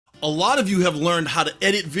A lot of you have learned how to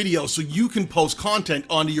edit video so you can post content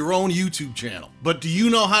onto your own YouTube channel. But do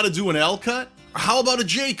you know how to do an L cut? Or how about a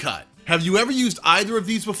J cut? Have you ever used either of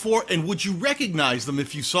these before, and would you recognize them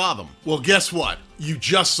if you saw them? Well, guess what? You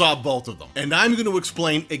just saw both of them. And I'm going to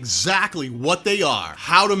explain exactly what they are,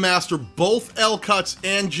 how to master both L cuts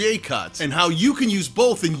and J cuts, and how you can use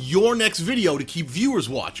both in your next video to keep viewers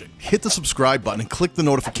watching. Hit the subscribe button and click the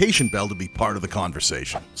notification bell to be part of the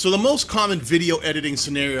conversation. So the most common video editing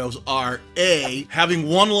scenarios are A, having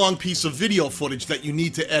one long piece of video footage that you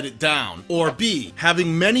need to edit down, or B,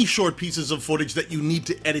 having many short pieces of footage that you need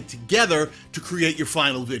to edit together to create your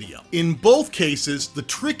final video. In both cases, the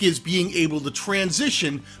trick is being able to transition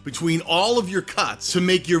between all of your cuts to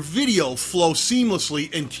make your video flow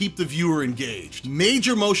seamlessly and keep the viewer engaged.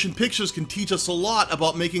 Major motion pictures can teach us a lot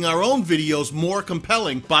about making our own videos more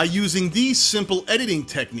compelling by using these simple editing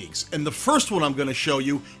techniques, and the first one I'm going to show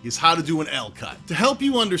you is how to do an L cut. To help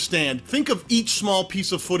you understand, think of each small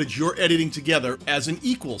piece of footage you're editing together as an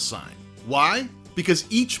equal sign. Why? Because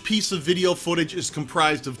each piece of video footage is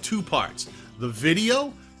comprised of two parts, the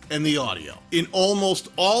video and the audio. In almost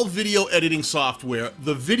all video editing software,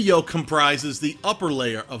 the video comprises the upper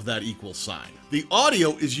layer of that equal sign. The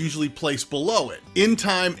audio is usually placed below it, in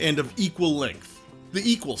time and of equal length, the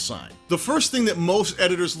equal sign. The first thing that most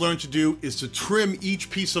editors learn to do is to trim each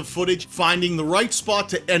piece of footage, finding the right spot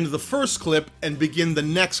to end the first clip and begin the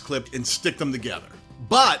next clip and stick them together.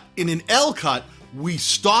 But in an L cut, we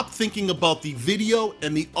stop thinking about the video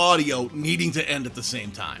and the audio needing to end at the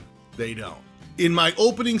same time. They don't. In my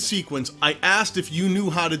opening sequence, I asked if you knew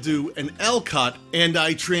how to do an L cut, and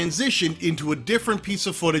I transitioned into a different piece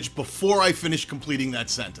of footage before I finished completing that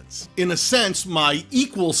sentence. In a sense, my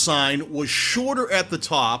equal sign was shorter at the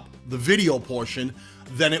top, the video portion,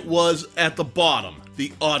 than it was at the bottom,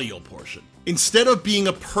 the audio portion. Instead of being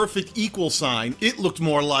a perfect equal sign, it looked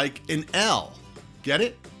more like an L. Get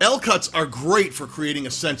it? L cuts are great for creating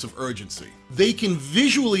a sense of urgency. They can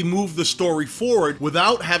visually move the story forward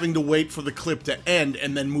without having to wait for the clip to end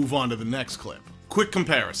and then move on to the next clip. Quick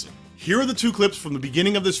comparison. Here are the two clips from the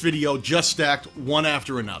beginning of this video just stacked one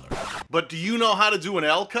after another. But do you know how to do an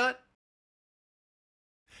L cut?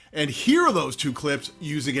 And here are those two clips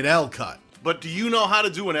using an L cut. But do you know how to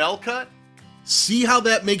do an L cut? See how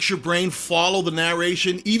that makes your brain follow the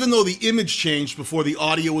narration even though the image changed before the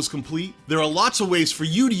audio was complete? There are lots of ways for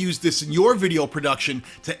you to use this in your video production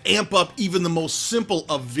to amp up even the most simple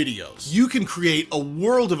of videos. You can create a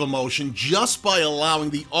world of emotion just by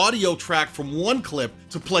allowing the audio track from one clip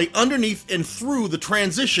to play underneath and through the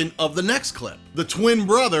transition of the next clip. The twin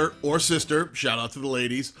brother or sister, shout out to the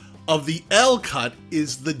ladies, of the L cut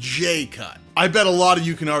is the J cut. I bet a lot of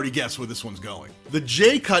you can already guess where this one's going. The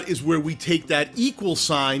J cut is where we take that equal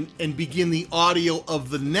sign and begin the audio of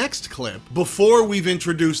the next clip before we've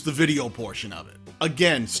introduced the video portion of it.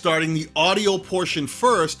 Again, starting the audio portion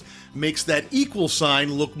first makes that equal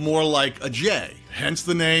sign look more like a J, hence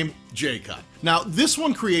the name J cut. Now, this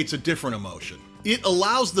one creates a different emotion. It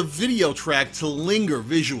allows the video track to linger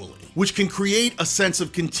visually, which can create a sense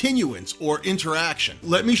of continuance or interaction.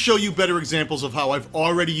 Let me show you better examples of how I've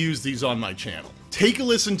already used these on my channel. Take a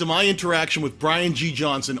listen to my interaction with Brian G.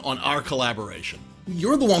 Johnson on our collaboration.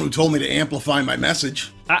 You're the one who told me to amplify my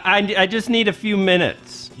message. I just need a few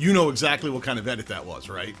minutes. You know exactly what kind of edit that was,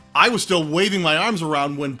 right? I was still waving my arms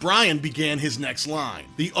around when Brian began his next line.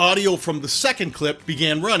 The audio from the second clip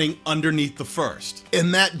began running underneath the first.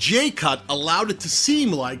 And that J cut allowed it to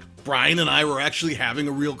seem like Brian and I were actually having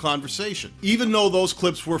a real conversation, even though those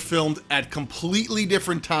clips were filmed at completely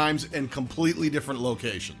different times and completely different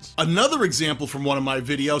locations. Another example from one of my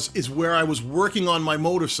videos is where I was working on my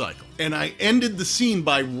motorcycle, and I ended the scene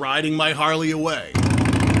by riding my Harley away.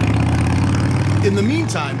 In the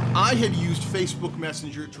meantime, I had used Facebook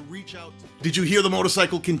Messenger to reach out. Did you hear the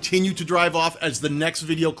motorcycle continue to drive off as the next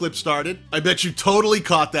video clip started? I bet you totally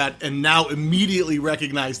caught that and now immediately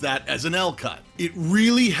recognize that as an L cut. It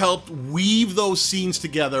really helped weave those scenes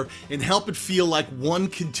together and help it feel like one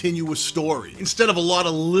continuous story, instead of a lot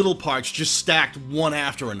of little parts just stacked one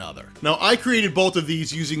after another. Now, I created both of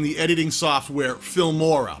these using the editing software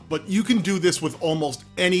Filmora, but you can do this with almost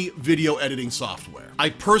any video editing software. I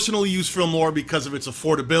personally use Filmora because of its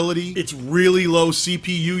affordability, its really low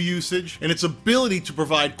CPU usage, and its ability to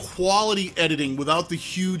provide quality editing without the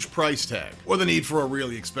huge price tag or the need for a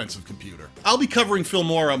really expensive computer. I'll be covering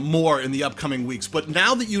Filmora more in the upcoming weeks, but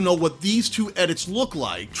now that you know what these two edits look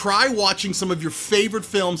like, try watching some of your favorite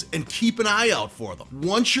films and keep an eye out for them.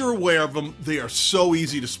 Once you're aware of them, they are so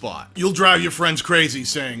easy to spot. You'll drive your friends crazy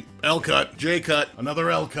saying, L cut, J cut, another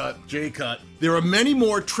L cut, J cut. There are many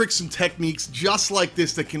more tricks and techniques just like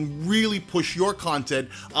this that can really push your content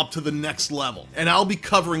up to the next level. And I'll be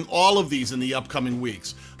covering all of these in the upcoming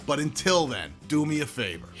weeks. But until then, do me a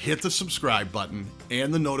favor, hit the subscribe button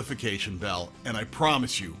and the notification bell, and I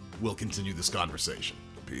promise you we'll continue this conversation.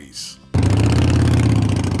 Peace.